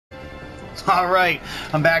Alright,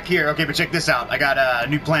 I'm back here. Okay, but check this out. I got a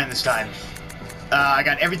new plan this time. I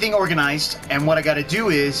got everything organized, and what I gotta do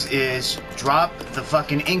is drop the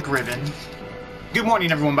fucking ink ribbon. Good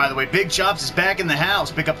morning, everyone, by the way. Big Chops is back in the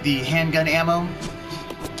house. Pick up the handgun ammo.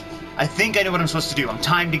 I think I know what I'm supposed to do. I'm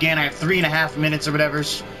timed again. I have 3.5 minutes or whatever.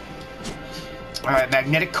 Alright,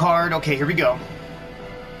 magnetic card. Okay, here we go.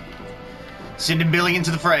 Sending Billy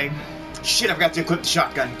into the fray. Shit, I forgot to equip the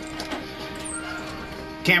shotgun.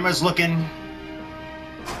 Camera's looking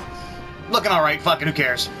alright. Fuck it, who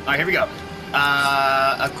cares? Alright, here we go.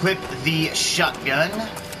 Equip the shotgun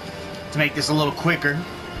to make this a little quicker.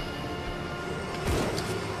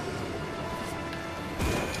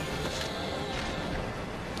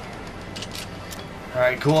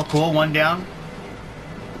 Alright, cool, cool. One down.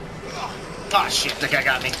 Oh shit, that guy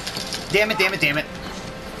got me. Damn it, damn it, damn it.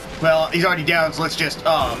 Well, he's already down, so let's just,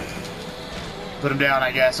 put him down,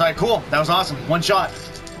 I guess. Alright, cool. That was awesome. One shot.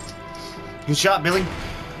 Good shot, Billy.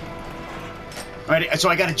 Alright, so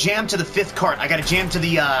I gotta jam to the 5th cart. I gotta jam to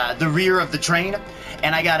the rear of the train,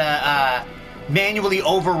 and I gotta, manually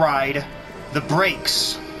override the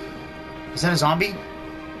brakes. Is that a zombie?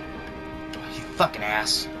 Oh, you fucking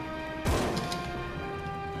ass.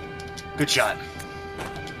 Good shot.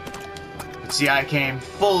 Let's see, I came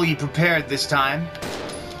fully prepared this time.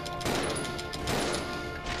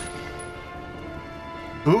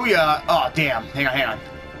 Booyah! Oh, damn. Hang on, hang on.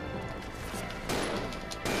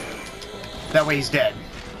 That way he's dead.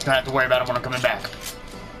 Don't have to worry about him when I'm coming back.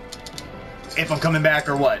 If I'm coming back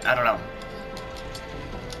or what, I don't know.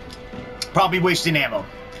 Probably wasting ammo.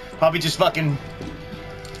 Probably just fucking...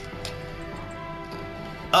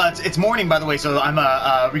 it's morning, by the way, so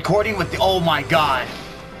I'm recording with the... Oh my god.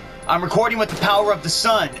 I'm recording with the power of the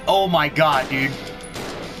sun. Oh my god, dude.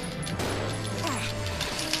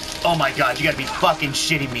 Oh my god, you gotta be fucking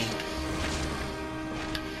shitting me.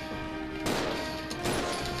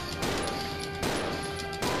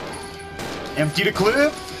 Empty the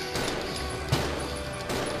clip.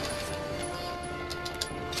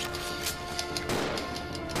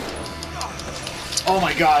 Oh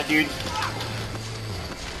my god, dude.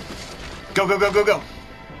 Go, go, go, go, go.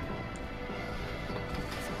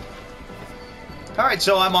 Alright,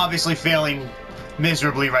 so I'm obviously failing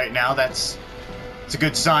miserably right now. It's a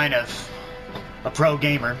good sign of a pro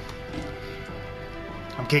gamer.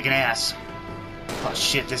 I'm kicking ass. Oh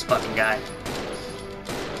shit, this fucking guy.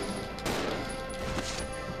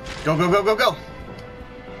 Go, go, go, go, go.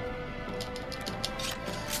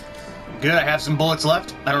 Good, I have some bullets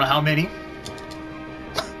left. I don't know how many.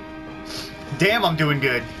 Damn, I'm doing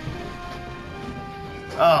good.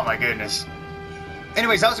 Oh my goodness.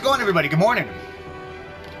 Anyways, how's it going, everybody? Good morning.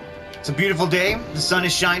 It's a beautiful day. The sun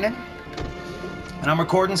is shining. And I'm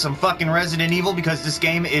recording some fucking Resident Evil because this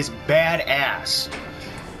game is badass.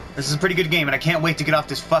 This is a pretty good game, and I can't wait to get off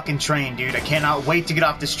this fucking train, dude. I cannot wait to get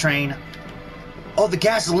off this train. Oh, the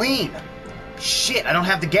gasoline! Shit, I don't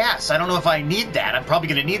have the gas. I don't know if I need that. I'm probably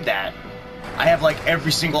gonna need that. I have, like,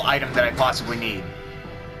 every single item that I possibly need.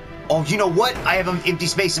 Oh, you know what? I have an empty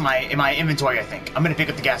space in my inventory, I think. I'm gonna pick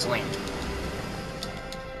up the gasoline.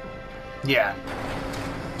 Yeah.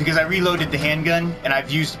 Because I reloaded the handgun, and I've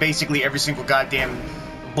used basically every single goddamn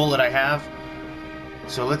bullet I have.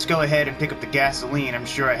 So let's go ahead and pick up the gasoline. I'm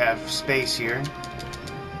sure I have space here.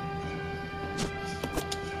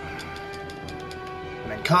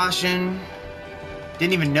 And then caution.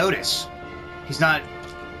 Didn't even notice. He's not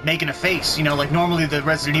making a face. You know, like normally the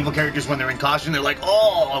Resident Evil characters, when they're in caution, they're like,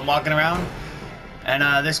 oh, I'm walking around.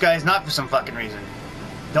 And this guy's not for some fucking reason.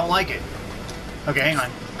 Don't like it. Okay, hang on.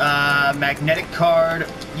 Magnetic card,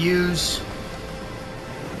 use.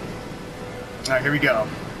 Alright, here we go.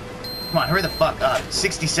 Come on, hurry the fuck up.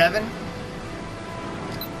 67?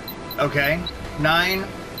 Okay. 9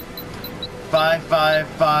 5 5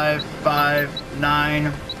 5 5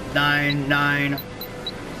 9 9 9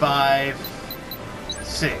 5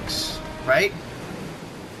 6. Right?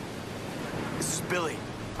 This is Billy.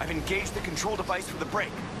 I've engaged the control device for the brake.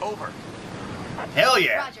 Over. Hell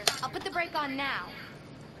yeah. Roger. I'll put the brake on now.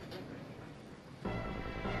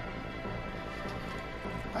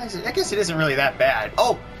 Why is it? I guess it isn't really that bad.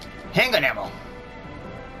 Oh! Handgun ammo.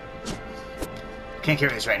 Can't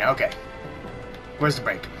carry this right now. Okay. Where's the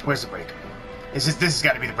brake? Where's the brake? This has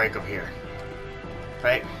got to be the brake over here.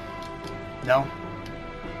 Right? No?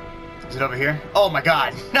 Is it over here? Oh my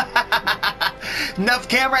god. Enough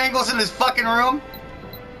camera angles in this fucking room?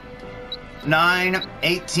 9,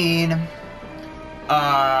 18. What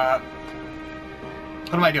am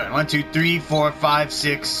I doing? 1, 2, 3, 4, 5,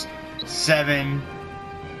 6, 7.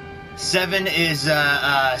 7 is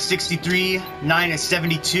 63. 9 is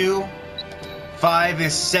 72. 5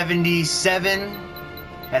 is 77,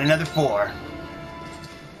 and another 4.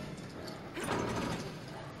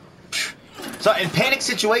 So in panic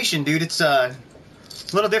situation, dude, it's a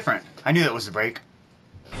little different. I knew that was the break.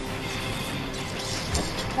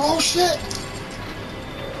 Oh shit!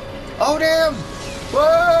 Oh damn! Whoa!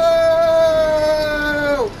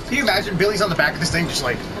 Can you imagine Billy's on the back of this thing, just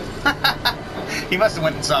like he must have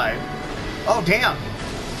went inside. Oh damn!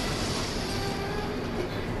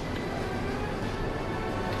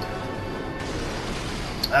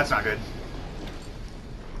 That's not good.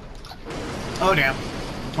 Oh damn!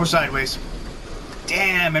 We're sideways.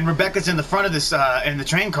 Damn! And Rebecca's in the front of this in the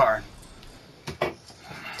train car.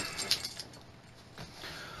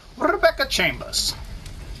 Rebecca Chambers.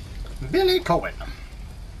 Billy Cohen.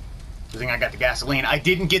 Good thing I got the gasoline. I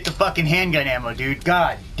didn't get the fucking handgun ammo, dude.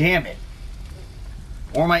 God damn it.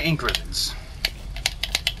 Or my ink ribbons.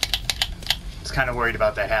 I was kind of worried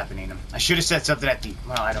about that happening. I should have said something at the...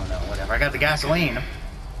 Well, I don't know. Whatever. I got the gasoline.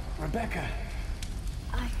 Rebecca.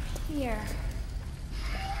 I'm here.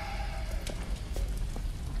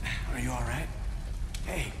 Are you alright?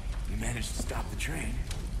 Hey, you managed to stop the train.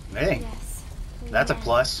 Hey. Yes. That's a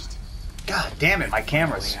plus. God damn it, my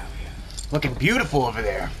camera's looking beautiful over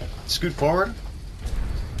there. Scoot forward.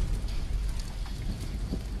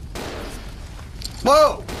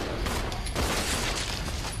 Whoa!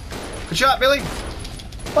 Good shot, Billy.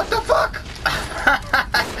 What the fuck?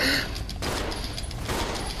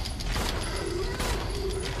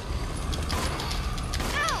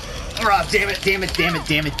 Oh, damn it, damn it, damn it,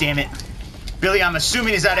 damn it, damn it. Billy, I'm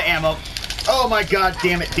assuming he's out of ammo. Oh my god,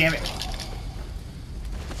 damn it, damn it.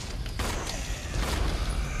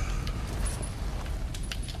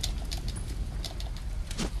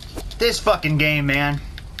 This fucking game, man.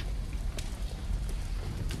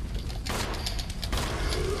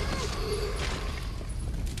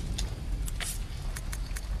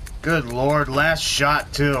 Good lord, last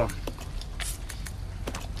shot too.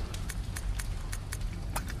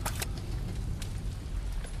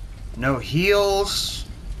 No heals.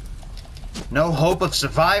 No hope of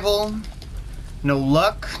survival. No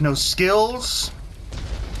luck, no skills.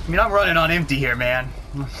 I mean, I'm running on empty here, man.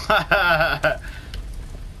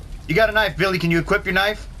 You got a knife, Billy. Can you equip your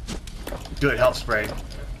knife? Good, health spray.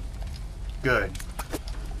 Good.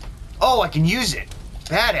 Oh, I can use it.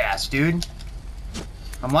 Badass, dude.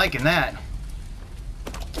 I'm liking that.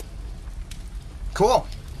 Cool.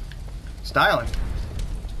 Styling.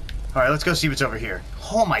 Alright, let's go see what's over here.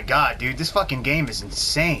 Oh my god, dude. This fucking game is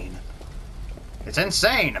insane. It's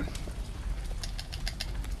insane.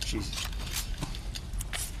 Jesus.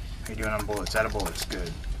 How you doing on bullets? Out of bullets.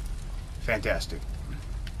 Good. Fantastic.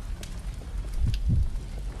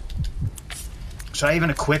 Should I even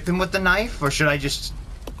equip him with the knife, or should I just...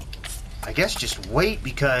 I guess just wait,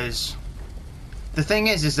 because... The thing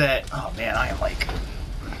is that... Oh man, I am like...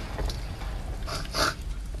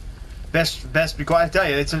 Best be quiet. I tell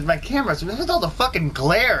you, it's my camera. It's with all the fucking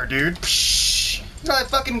glare, dude. Psh, there's all that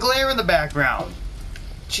fucking glare in the background.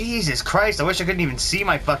 Jesus Christ, I wish I couldn't even see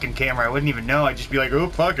my fucking camera. I wouldn't even know. I'd just be like, oh,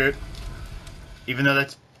 fuck it. Even though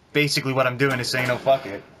that's basically what I'm doing, is saying, oh, fuck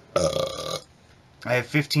it. I have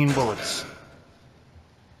 15 bullets.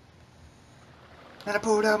 And I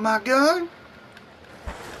pulled out my gun.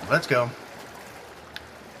 Let's go.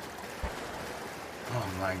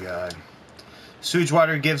 Oh my god. Sewage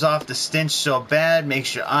water gives off the stench so bad,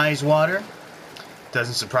 makes your eyes water.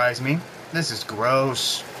 Doesn't surprise me. This is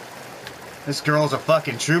gross. This girl's a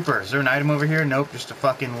fucking trooper. Is there an item over here? Nope, just a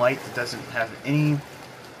fucking light that doesn't have any...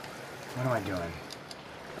 What am I doing?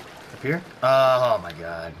 Up here? Oh my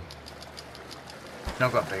god.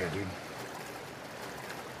 Don't go up there, dude.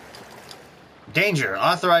 Danger.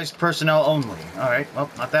 Authorized personnel only. Alright, well,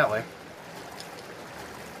 not that way.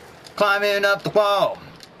 Climbing up the wall.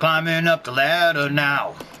 Climbing up the ladder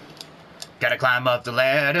now. Gotta climb up the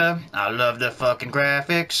ladder. I love the fucking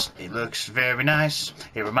graphics. It looks very nice.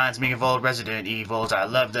 It reminds me of old Resident Evils. I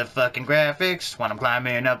love the fucking graphics when I'm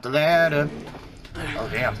climbing up the ladder. Oh,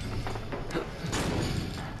 damn.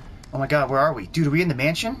 Oh my god, where are we? Dude, are we in the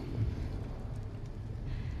mansion?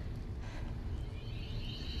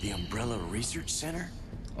 The Umbrella Research Center?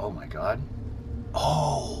 Oh my god.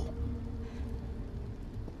 Oh.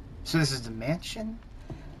 So this is the mansion?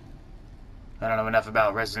 I don't know enough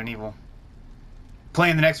about Resident Evil.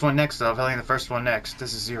 Playing the next one next, though. Playing the first one next.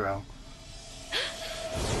 This is 0.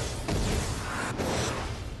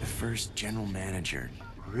 The first general manager.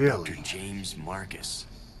 Really? Dr. James Marcus.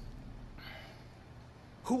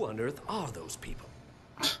 Who on earth are those people?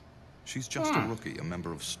 She's just a rookie, a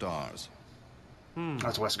member of STARS.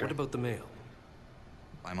 That's Wesker. What about the mail?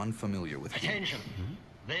 I'm unfamiliar with him. Attention.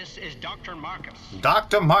 This is Dr. Marcus.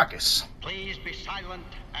 Dr. Marcus. Please be silent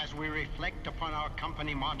as we reflect upon our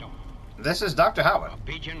company motto. This is Dr. Howard.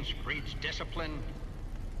 Obedience breeds discipline.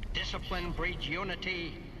 Discipline breeds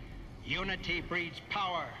unity. Unity breeds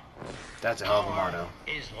power. That's a hell of a Power motto.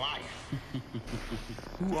 is life.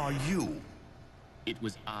 Who are you? It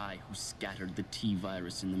was I who scattered the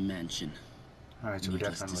T-virus in the mansion. Alright, so we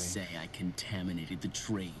Needless definitely... to say, I contaminated the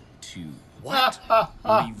train too. What?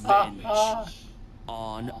 Revenge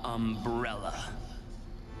on Umbrella.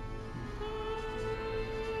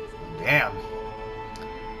 Damn.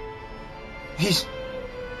 He's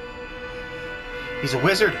a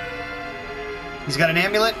wizard. He's got an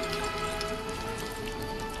amulet.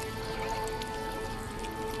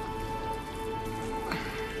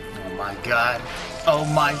 Oh my god. Oh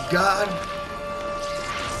my god.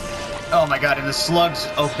 Oh my god, and the slugs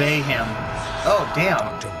obey him. Oh damn.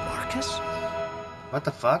 Dr. Marcus? What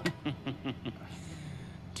the fuck?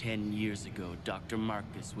 10 years ago, Dr.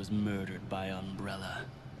 Marcus was murdered by Umbrella.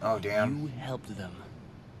 Oh damn. You helped them,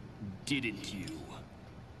 didn't you?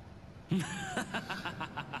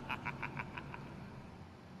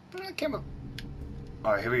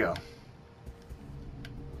 Alright, here we go.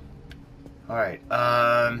 Alright,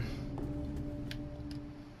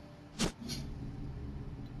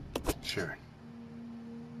 sure.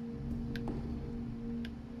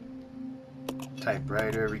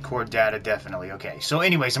 Typewriter, record data, definitely. Okay, so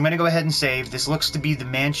anyways, I'm gonna go ahead and save. This looks to be the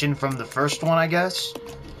mansion from the first one, I guess.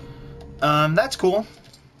 That's cool.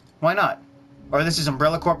 Why not? Or this is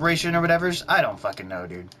Umbrella Corporation or whatever's? I don't fucking know,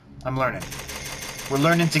 dude. I'm learning. We're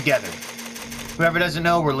learning together. Whoever doesn't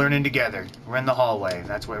know, we're learning together. We're in the hallway.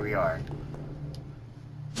 That's where we are.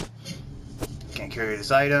 Can't carry this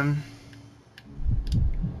item.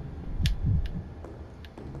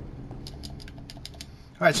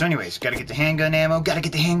 Alright, so anyways, gotta get the handgun ammo, gotta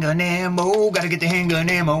get the handgun ammo, gotta get the handgun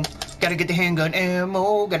ammo, gotta get the handgun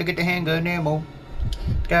ammo, gotta get the handgun ammo.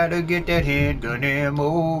 Gotta get that handgun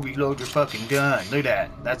ammo, reload your fucking gun. Look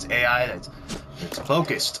at that. That's AI that's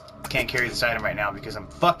focused. Can't carry this item right now because I'm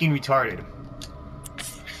fucking retarded.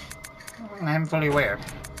 I'm fully aware.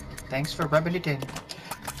 Thanks for rubbing it in.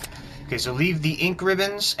 Okay, so leave the ink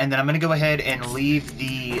ribbons, and then I'm gonna go ahead and leave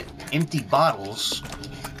the empty bottles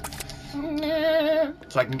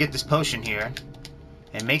so I can get this potion here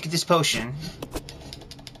and make this potion.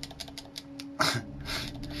 I'm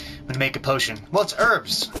gonna make a potion. Well, it's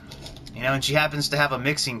herbs, you know, and she happens to have a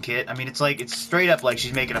mixing kit. I mean, it's straight up like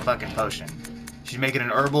she's making a fucking potion. She's making an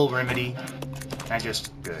herbal remedy.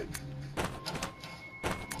 Good.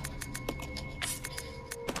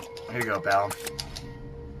 Here you go, pal.